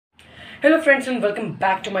Hello friends and welcome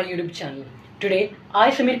back to my YouTube channel. Today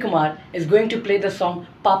I Kumar is going to play the song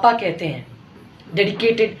Papa Kehte Hai,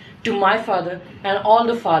 dedicated to my father and all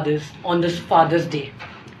the fathers on this Father's Day.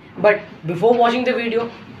 But before watching the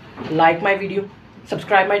video, like my video,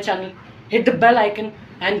 subscribe my channel, hit the bell icon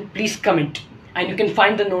and please comment, and you can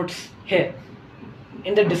find the notes here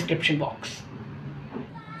in the description box.